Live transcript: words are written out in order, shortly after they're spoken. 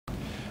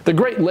The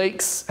Great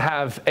Lakes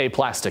have a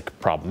plastic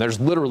problem.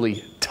 There's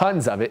literally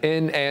tons of it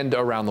in and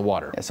around the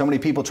water. So many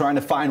people trying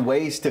to find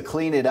ways to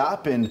clean it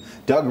up, and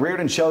Doug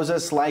Reardon shows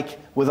us, like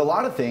with a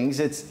lot of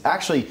things, it's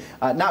actually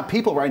not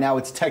people right now,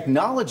 it's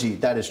technology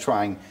that is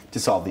trying to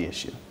solve the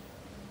issue.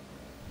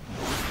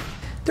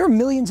 There are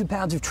millions of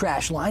pounds of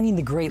trash lining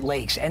the Great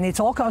Lakes, and it's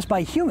all caused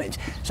by humans.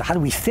 So how do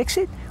we fix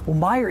it? Well,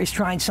 Meijer is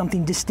trying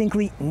something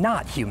distinctly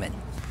not human.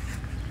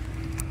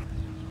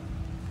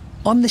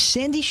 On the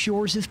sandy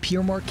shores of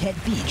Pere Marquette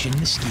Beach in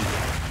Muskegon,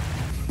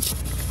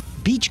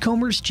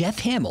 beachcombers Jeff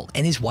Hamill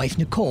and his wife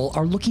Nicole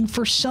are looking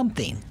for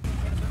something,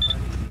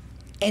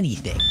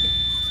 anything,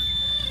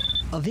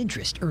 of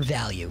interest or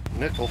value.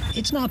 Nickel.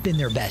 It's not been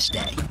their best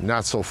day.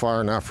 Not so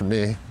far, not for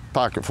me.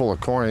 Pocket full of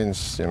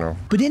coins, you know.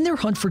 But in their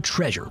hunt for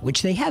treasure,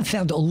 which they have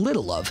found a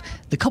little of,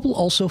 the couple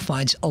also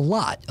finds a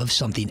lot of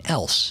something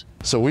else.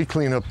 So we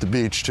clean up the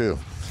beach too.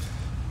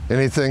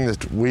 Anything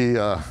that we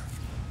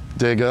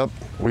dig up,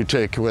 we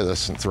take with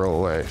us and throw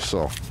away.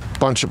 So a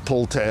bunch of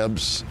pull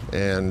tabs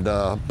and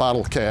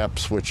bottle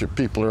caps, which if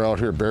people are out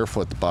here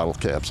barefoot, the bottle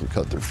caps will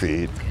cut their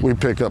feet. We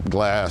pick up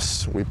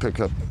glass, we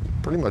pick up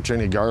pretty much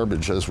any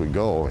garbage as we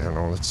go. You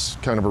know, it's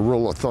kind of a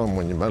rule of thumb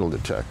when you metal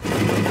detect.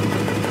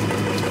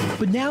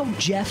 But now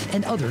Jeff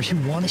and others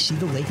who want to see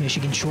the Lake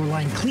Michigan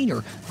shoreline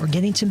cleaner are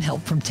getting some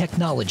help from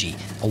technology.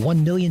 A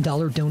 $1 million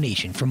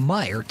donation from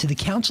Meijer to the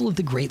Council of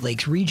the Great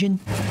Lakes region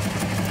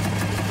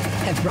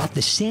have brought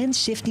the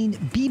sand-sifting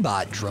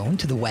Bee-Bot drone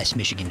to the West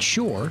Michigan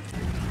shore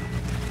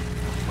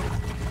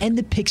and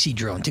the Pixie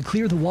drone to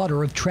clear the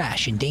water of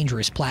trash and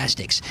dangerous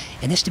plastics.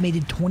 An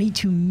estimated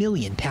 22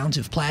 million pounds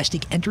of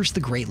plastic enters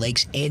the Great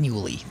Lakes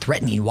annually,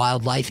 threatening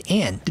wildlife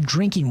and the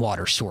drinking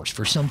water source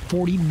for some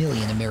 40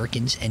 million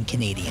Americans and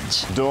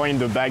Canadians. Door in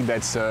the back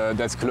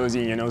that's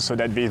closing, you know, so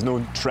that there's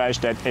no trash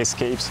that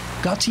escapes.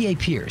 Gautier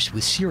Pierce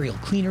with Serial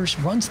Cleaners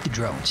runs the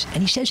drones,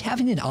 and he says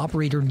having an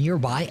operator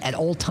nearby at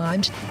all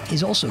times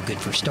is also good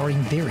for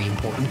starting very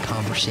important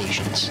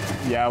conversations.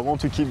 Yeah, I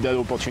want to keep that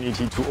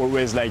opportunity to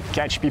always like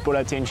catch people's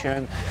attention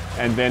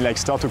and then like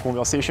start a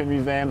conversation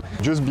with them.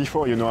 Just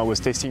before, you know, I was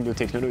testing the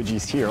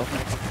technologies here,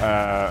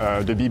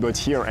 the Bee-Bot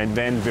here, and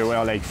then there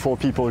were like 4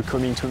 people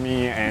coming to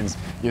me and,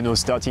 you know,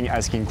 starting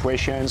asking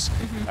questions,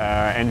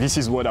 and this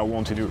is what I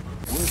want to do.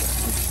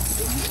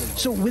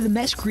 So with a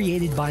mess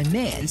created by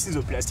man, This is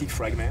a plastic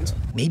fragment.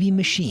 maybe a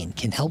machine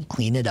can help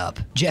clean it up.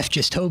 Jeff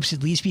just hopes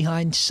it leaves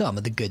behind some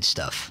of the good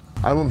stuff.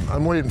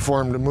 I'm waiting for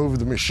him to move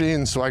the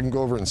machine so I can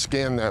go over and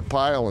scan that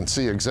pile and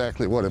see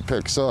exactly what it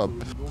picks up.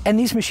 And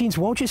these machines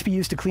won't just be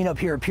used to clean up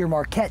here at Pere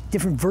Marquette.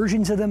 Different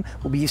versions of them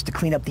will be used to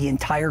clean up the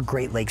entire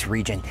Great Lakes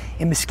region.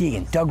 In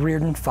Muskegon, Doug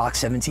Reardon, Fox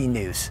 17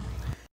 News.